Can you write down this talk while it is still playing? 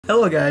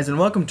Hello guys and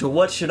welcome to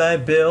What Should I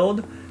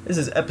Build? This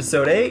is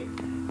episode 8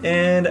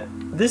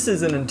 and this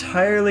is an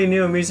entirely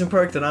new amusement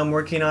park that I'm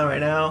working on right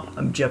now.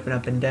 I'm jumping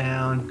up and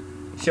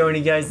down, showing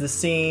you guys the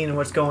scene and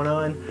what's going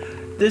on.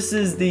 This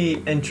is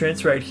the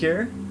entrance right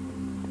here.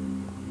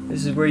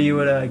 This is where you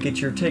would get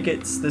your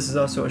tickets. This is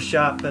also a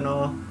shop and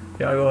all.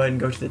 Yeah, I'll go ahead and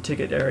go to the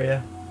ticket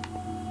area.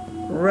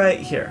 Right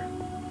here.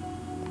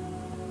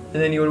 And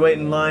then you would wait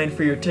in line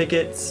for your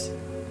tickets.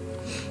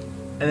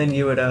 And then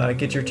you would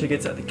get your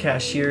tickets at the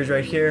cashiers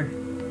right here.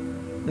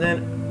 And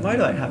then, why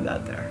do I have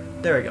that there?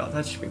 There we go,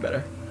 that should be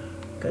better.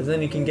 Because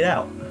then you can get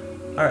out.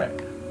 Alright.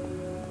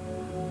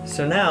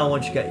 So now,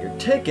 once you got your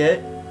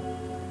ticket,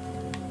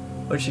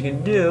 what you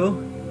can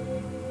do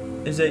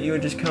is that you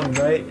would just come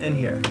right in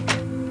here.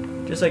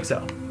 Just like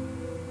so.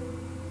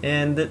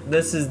 And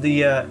this is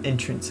the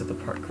entrance of the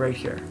park right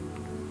here.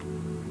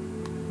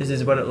 This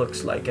is what it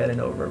looks like at an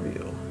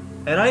overview.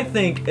 And I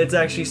think it's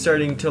actually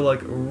starting to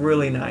look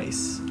really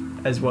nice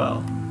as well,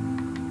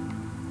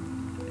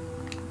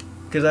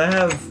 because I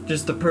have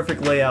just the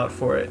perfect layout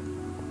for it.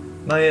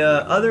 My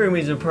other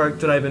amusement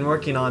park that I've been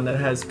working on that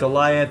has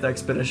Goliath,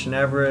 Expedition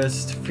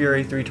Everest,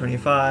 Fury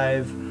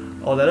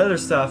 325, all that other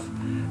stuff,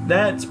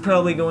 that's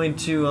probably going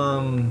to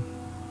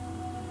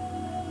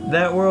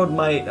that world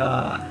might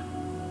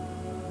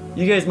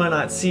you guys might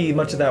not see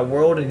much of that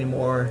world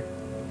anymore.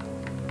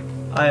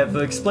 I have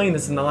explained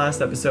this in the last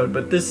episode,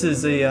 but this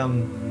is a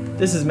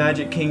this is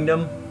Magic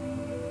Kingdom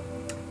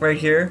right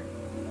here.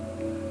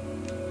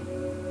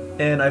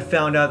 And I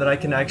found out that I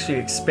can actually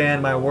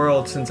expand my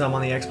world since I'm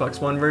on the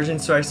Xbox One version,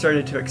 so I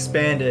started to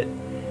expand it,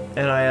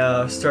 and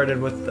I started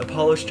with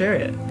Apollo's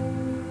Chariot.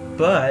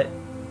 But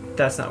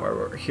that's not what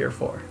we're here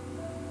for.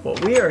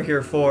 What we are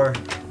here for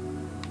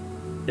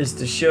is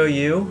to show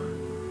you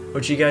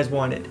what you guys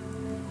wanted.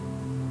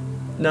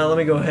 Now let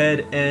me go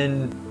ahead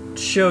and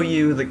show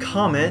you the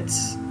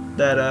comments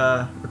that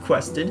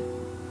requested.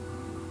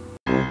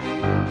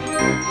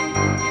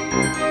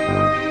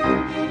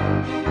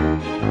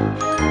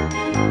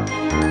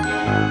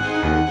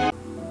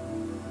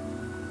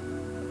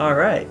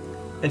 Alright,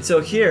 and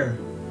so here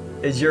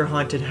is your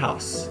haunted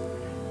house.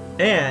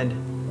 And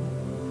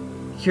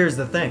here's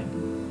the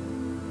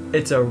thing.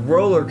 It's a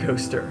roller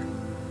coaster.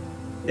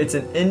 It's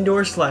an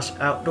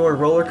indoor/outdoor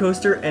roller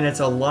coaster, and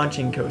it's a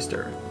launching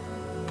coaster.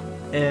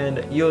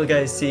 And you'll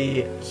guys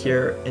see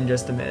here in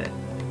just a minute.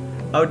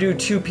 I'll do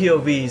two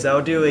POVs.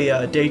 I'll do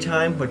a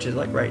daytime, which is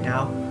like right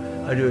now.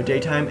 I'll do a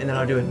daytime, and then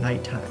I'll do a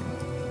nighttime.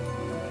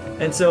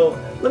 And so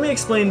let me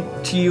explain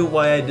to you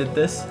why I did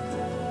this.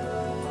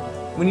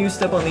 When you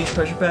step on these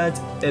pressure pads,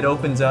 it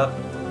opens up,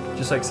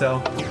 just like so,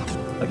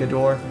 like a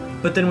door.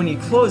 But then when you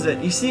close it,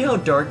 you see how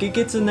dark it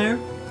gets in there?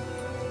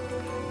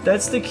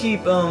 That's to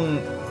keep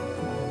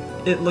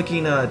it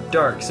looking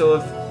dark. So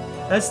if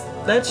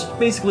that's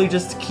basically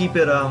just to keep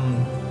it how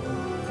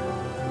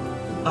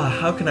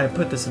can I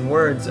put this in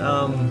words?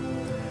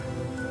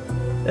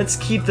 Let's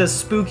keep the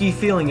spooky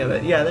feeling of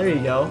it. Yeah, there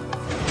you go.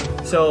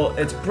 So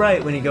it's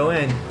bright when you go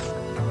in,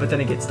 but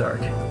then it gets dark.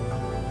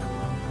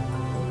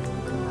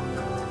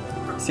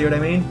 See what I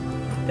mean?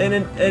 And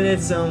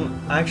it's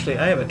actually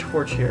I have a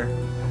torch here.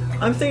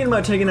 I'm thinking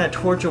about taking that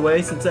torch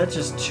away since that's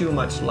just too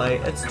much light.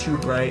 It's too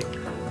bright.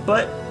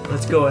 But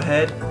let's go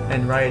ahead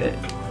and write it.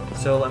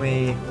 So let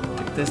me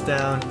take this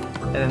down,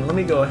 and then let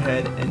me go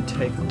ahead and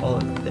take all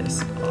of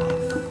this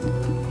off.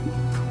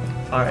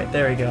 Alright,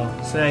 there we go.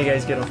 So now you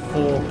guys get a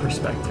full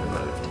perspective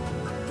of it.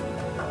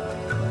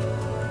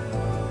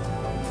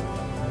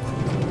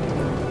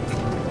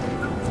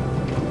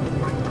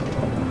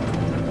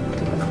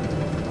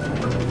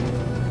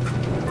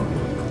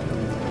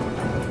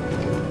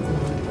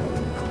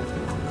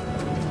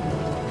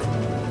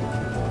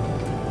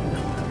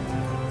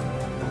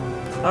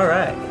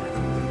 Alright,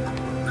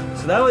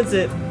 so that was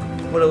it,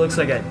 what it looks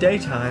like at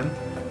daytime.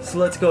 So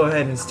let's go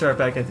ahead and start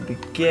back at the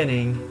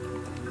beginning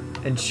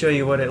and show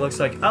you what it looks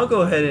like. I'll go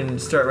ahead and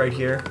start right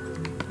here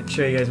and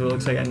show you guys what it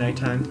looks like at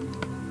nighttime.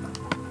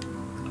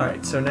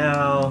 Alright, so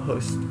now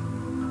host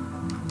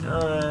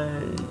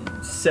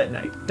set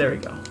night. There we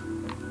go.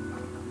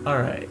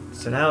 Alright,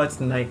 so now it's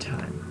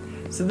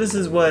nighttime. So this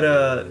is what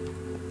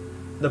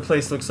the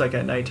place looks like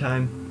at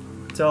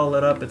nighttime. It's all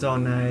lit up, it's all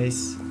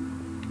nice.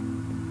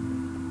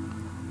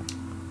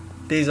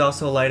 These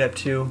also light up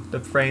too, the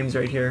frames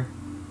right here.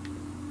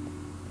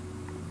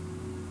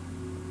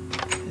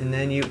 And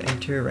then you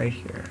enter right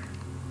here.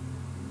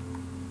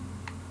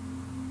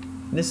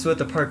 This is what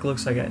the park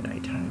looks like at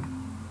nighttime.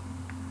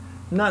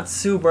 Not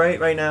so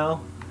bright right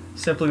now,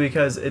 simply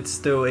because it's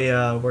still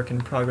a work in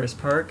progress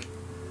park.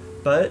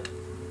 But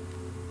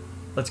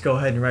let's go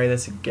ahead and write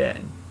this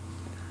again.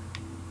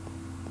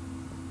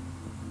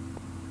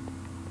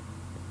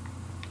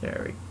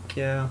 There we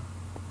go.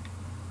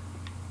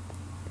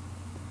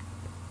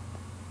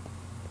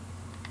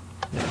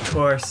 And of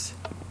course,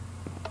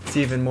 it's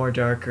even more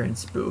darker and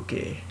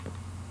spooky.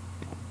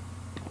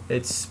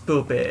 It's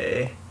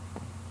spoopy.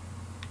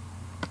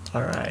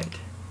 Alright.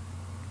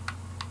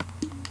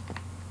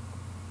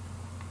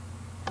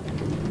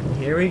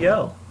 Here we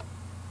go.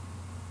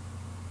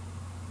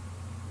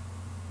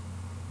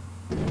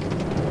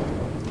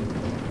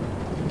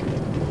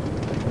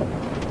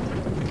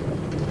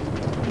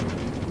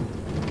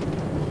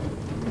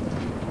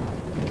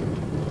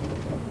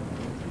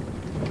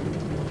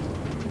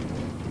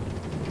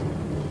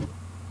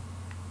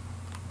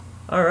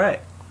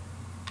 Alright.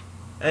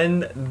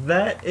 And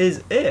that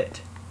is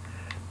it.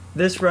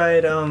 This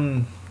ride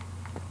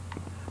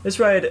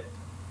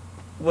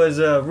was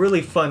a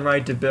really fun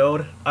ride to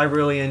build. I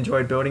really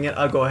enjoyed building it.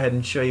 I'll go ahead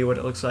and show you what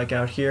it looks like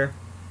out here.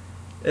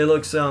 It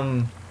looks,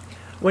 when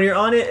you're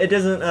on it, it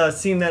doesn't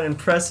seem that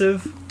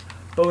impressive,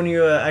 but when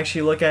you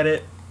actually look at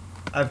it,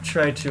 I've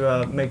tried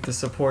to make the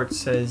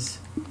supports as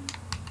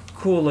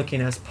cool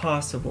looking as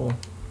possible,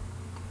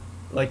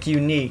 like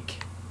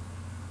unique,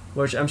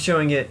 which I'm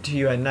showing it to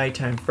you at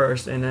nighttime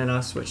first, and then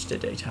I'll switch to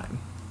daytime.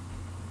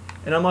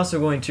 And I'm also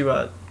going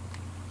to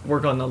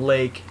work on the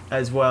lake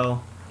as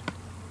well.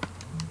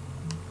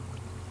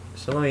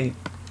 So let me,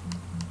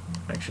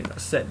 actually no,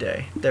 set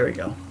day. There we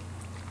go.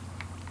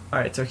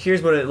 Alright, so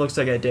here's what it looks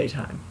like at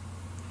daytime.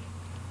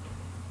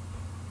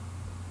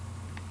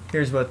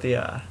 Here's what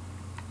the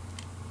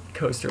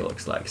coaster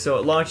looks like. So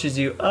it launches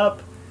you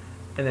up,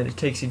 and then it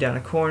takes you down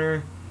a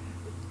corner,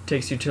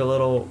 takes you to a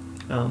little,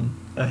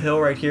 a hill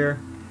right here,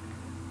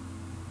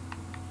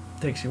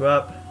 takes you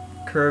up,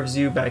 curves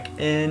you back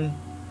in,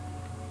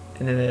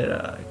 and then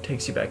it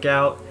takes you back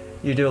out.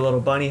 You do a little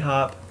bunny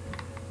hop,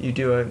 you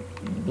do a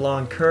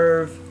long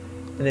curve,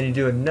 and then you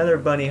do another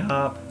bunny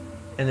hop,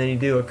 and then you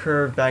do a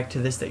curve back to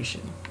the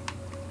station.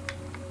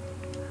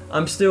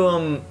 I'm still,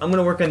 I'm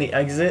gonna work on the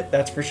exit,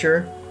 that's for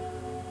sure.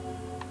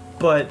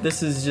 But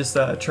this is just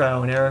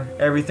trial and error.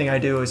 Everything I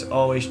do is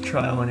always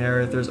trial and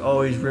error. There's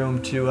always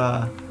room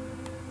to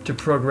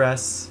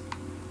progress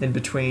in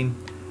between.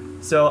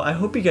 So I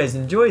hope you guys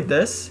enjoyed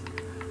this,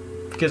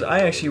 because I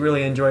actually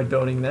really enjoyed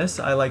building this.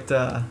 I liked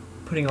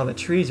putting all the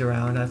trees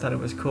around. I thought it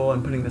was cool,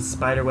 and putting the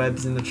spider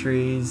webs in the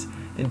trees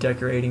and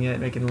decorating it,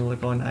 making it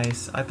look all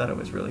nice. I thought it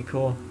was really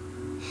cool.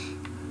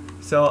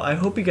 So I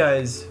hope you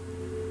guys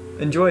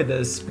enjoyed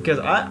this, because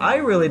I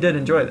really did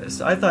enjoy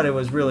this. I thought it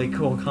was really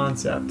cool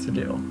concept to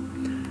do,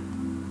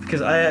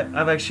 because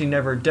I've actually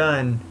never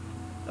done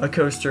a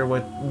coaster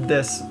with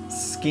this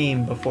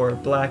scheme before,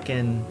 black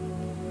and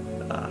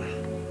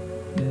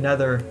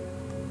nether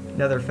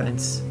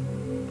fence.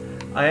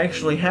 I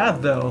actually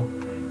have, though.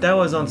 That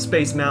was on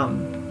Space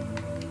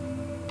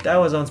Mountain. That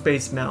was on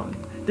Space Mountain.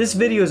 This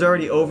video is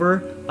already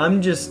over.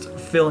 I'm just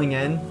filling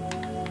in,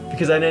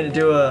 because I didn't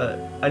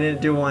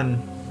do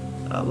one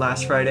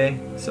last Friday,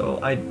 so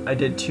I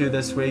did 2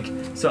 this week.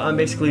 So I'm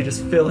basically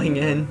just filling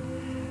in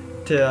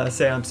to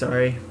say I'm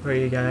sorry for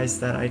you guys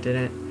that I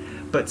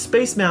didn't. But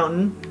Space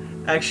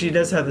Mountain actually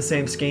does have the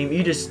same scheme.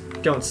 You just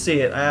don't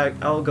see it.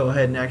 I'll go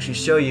ahead and actually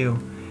show you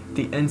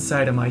the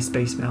inside of my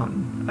Space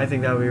Mountain. I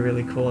think that would be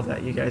really cool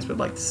that you guys would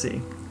like to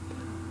see.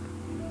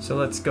 So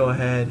let's go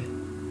ahead,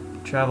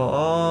 travel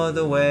all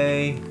the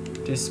way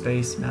to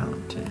Space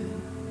Mountain.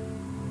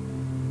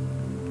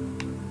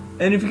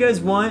 And if you guys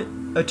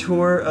want a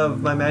tour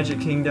of my Magic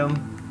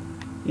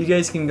Kingdom, you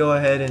guys can go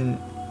ahead and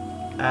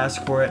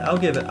ask for it. I'll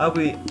give it.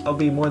 I'll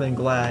be more than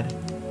glad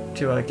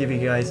to give you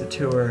guys a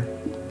tour.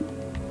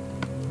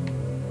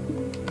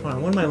 Hold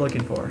on, what am I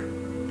looking for?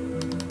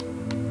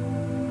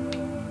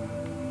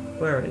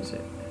 Where is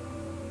it?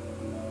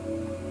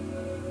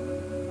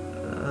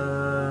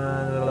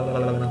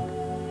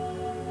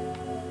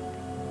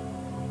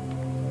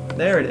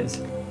 There it is.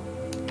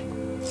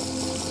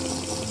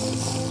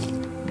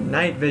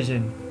 Night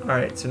vision.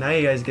 Alright, so now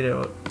you guys get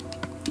to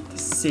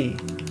see.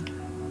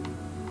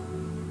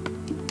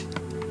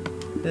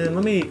 And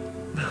let me...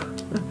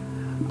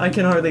 I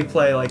can hardly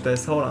play like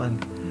this. Hold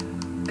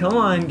on. Come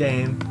on,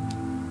 game.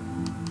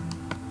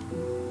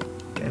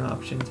 Game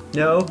options.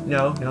 No.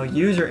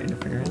 User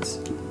interference.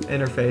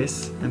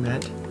 Interface, I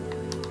meant.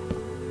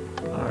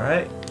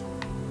 Alright.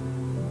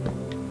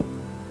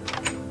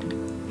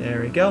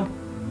 There we go.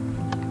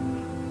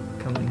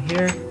 Come in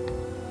here.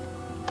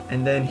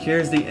 And then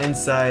here's the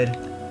inside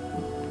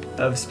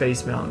of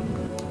Space Mountain.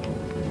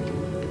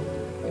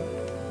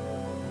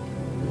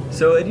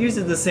 So it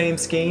uses the same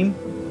scheme.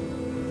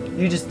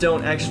 You just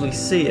don't actually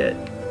see it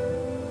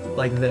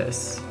like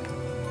this.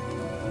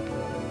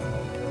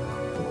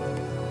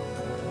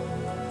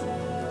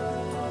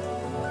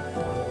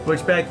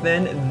 Which back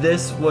then,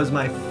 this was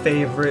my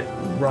favorite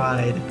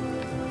ride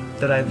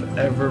that I've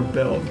ever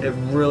built. It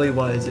really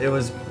was. It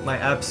was my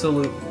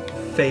absolute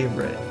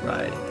favorite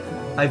ride.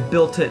 I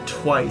built it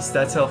twice.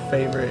 That's how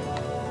favorite.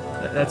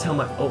 That's how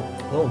much. Oh,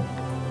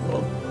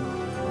 whoa.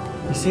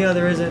 You see how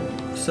there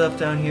isn't stuff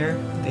down here?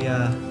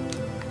 The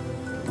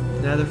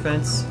nether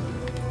fence.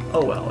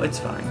 Oh well, it's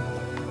fine.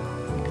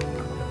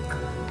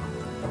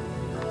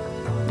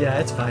 Yeah,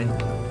 it's fine.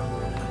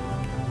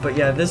 But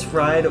yeah, this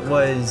ride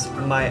was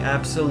my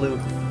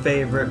absolute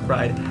favorite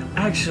ride.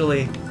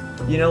 Actually,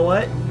 you know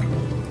what?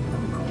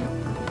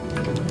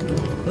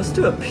 Let's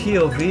do a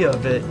POV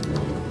of it.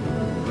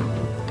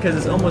 Because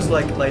it's almost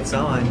like lights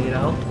on, you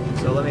know?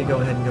 So let me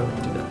go ahead and go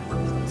to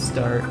the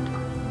start.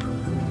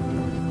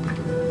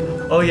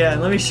 Oh yeah,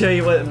 and let me show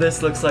you what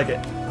this looks like.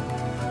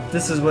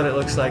 This is what it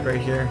looks like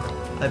right here.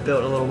 I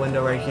built a little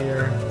window right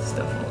here.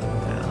 Stuff all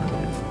down.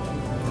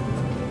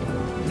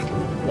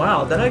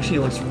 Wow, that actually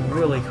looks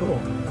really cool.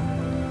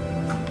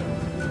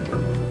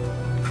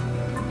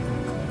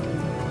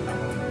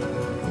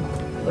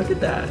 Look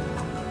at that.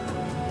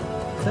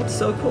 That's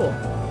so cool.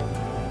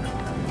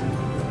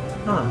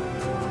 Huh.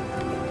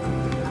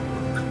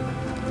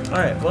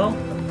 Alright, well,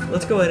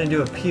 let's go ahead and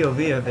do a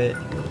POV of it.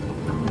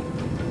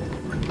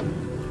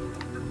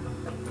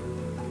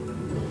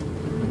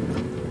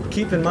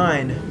 Keep in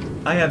mind,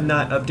 I have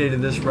not updated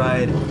this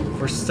ride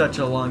for such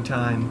a long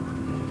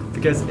time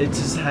because it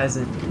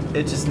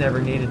just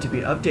never needed to be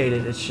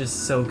updated. It's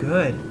just so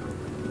good.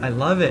 I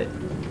love it.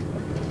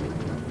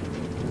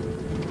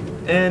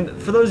 And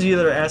for those of you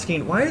that are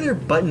asking, why are there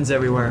buttons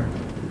everywhere?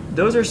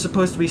 Those are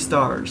supposed to be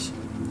stars,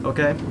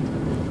 okay?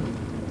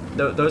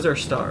 Those are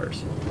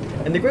stars.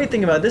 And the great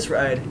thing about this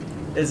ride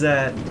is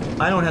that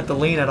I don't have to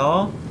lean at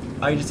all.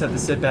 I just have to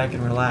sit back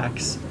and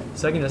relax.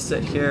 So I can just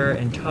sit here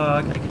and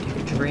talk. I can take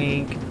a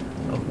drink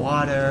of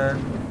water,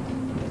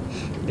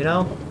 you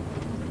know?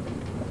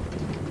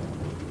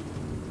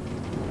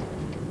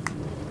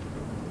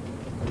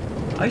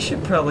 I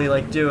should probably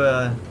like do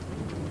a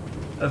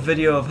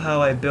video of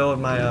how I build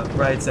my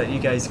rides that you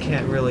guys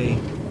can't really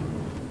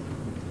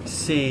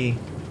see.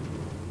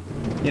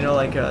 You know,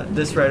 like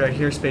this ride right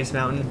here, Space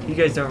Mountain. You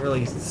guys don't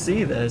really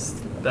see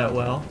this that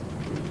well.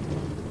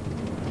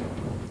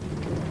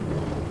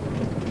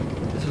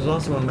 This was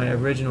also one of my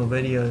original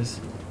videos.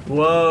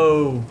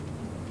 Whoa!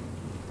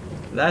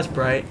 That's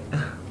bright.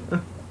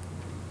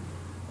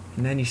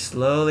 And then you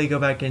slowly go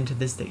back into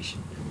the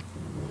station.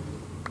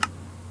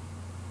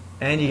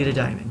 And you get a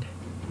diamond.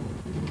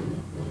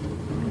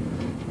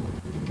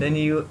 Then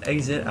you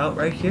exit out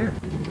right here.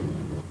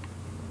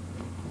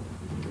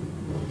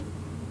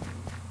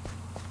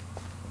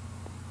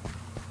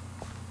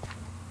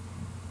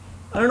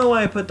 I don't know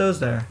why I put those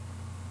there.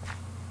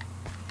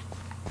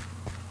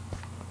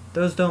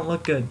 Those don't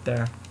look good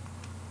there.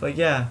 But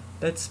yeah,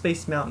 that's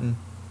Space Mountain.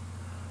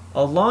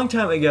 A long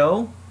time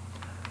ago,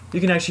 you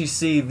can actually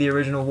see the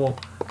original wool.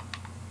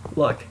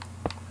 Look.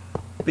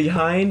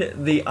 Behind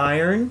the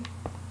iron,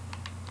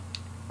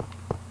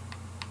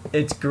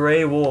 it's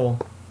gray wool.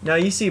 Now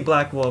you see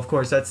black wool, of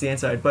course, that's the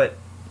inside, but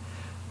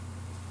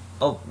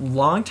a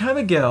long time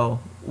ago,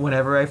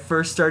 whenever I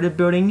first started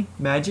building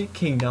Magic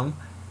Kingdom,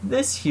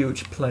 this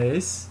huge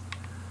place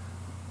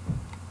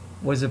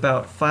was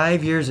about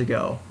 5 years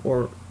ago,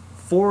 or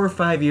 4 or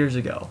 5 years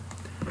ago.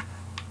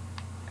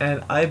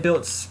 And I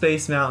built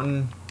Space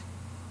Mountain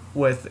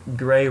with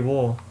gray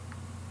wool.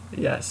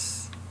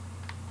 Yes.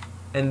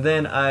 And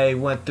then I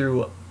went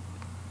through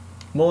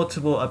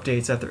multiple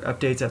updates after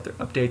updates after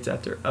updates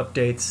after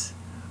updates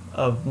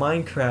of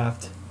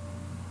Minecraft,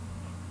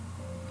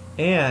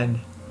 and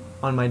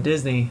on my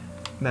Disney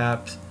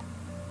maps,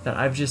 that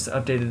I've just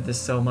updated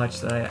this so much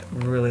that I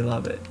really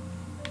love it.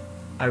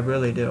 I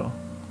really do.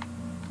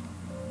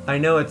 I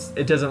know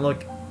it doesn't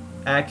look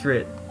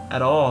accurate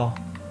at all,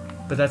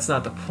 but that's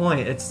not the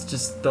point. It's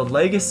just the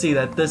legacy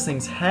that this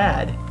thing's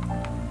had.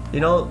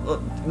 You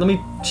know, let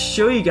me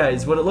show you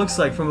guys what it looks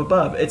like from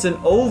above. It's an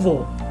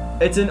oval.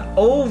 It's an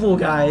oval,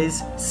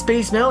 guys.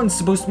 Space Mountain's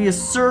supposed to be a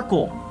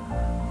circle.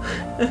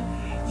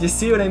 You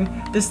see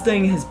what this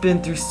thing has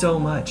been through so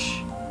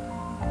much.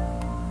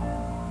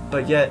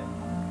 But yet,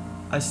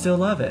 I still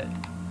love it.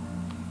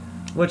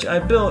 Which I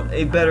built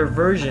a better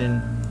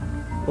version,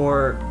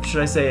 or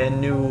should I say a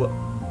new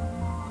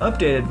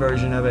updated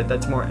version of it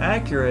that's more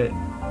accurate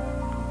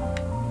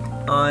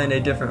on a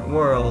different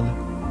world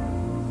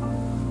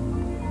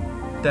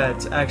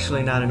that's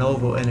actually not an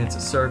oval and it's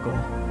a circle.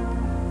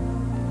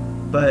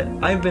 But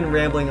I've been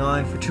rambling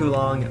on for too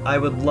long. I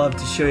would love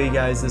to show you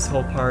guys this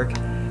whole park.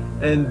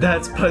 And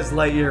that's Buzz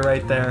Lightyear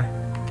right there.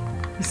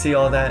 You see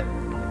all that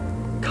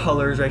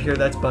colors right here?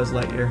 That's Buzz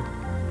Lightyear.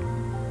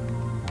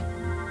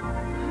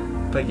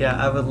 But yeah,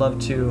 I would love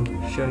to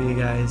show you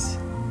guys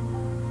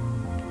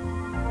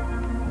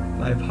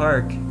my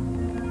park.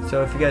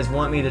 So if you guys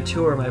want me to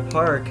tour my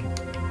park,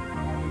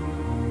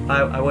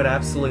 I would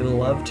absolutely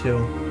love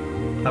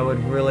to. I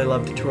would really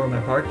love to tour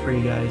my park for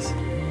you guys.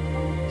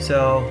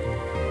 So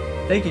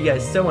thank you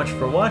guys so much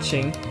for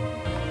watching,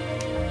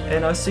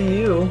 and I'll see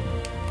you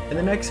in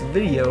the next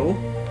video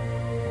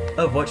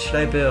of What Should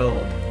I Build?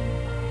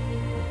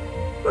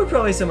 Or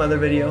probably some other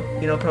video,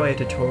 you know, probably a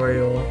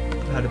tutorial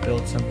of how to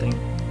build something,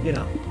 you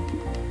know.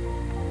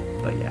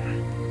 But yeah.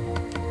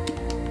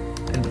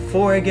 And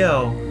before I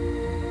go,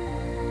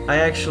 I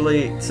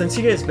actually, since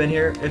you guys have been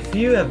here, if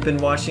you have been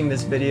watching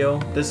this video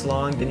this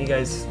long, then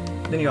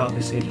you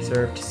obviously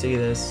deserve to see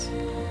this.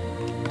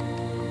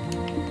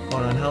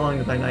 Hold on, how long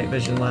did my night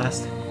vision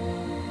last?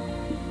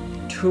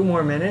 2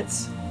 more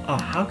minutes? Oh,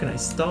 how can I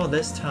stall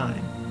this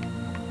time?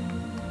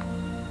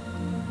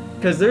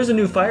 Because there's a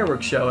new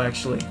fireworks show,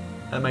 actually,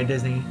 at my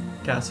Disney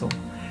castle.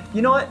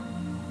 You know what?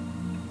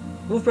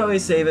 We'll probably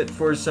save it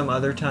for some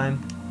other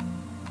time.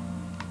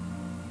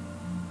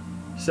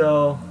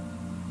 So,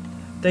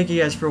 thank you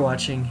guys for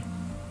watching,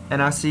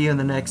 and I'll see you in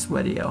the next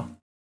video.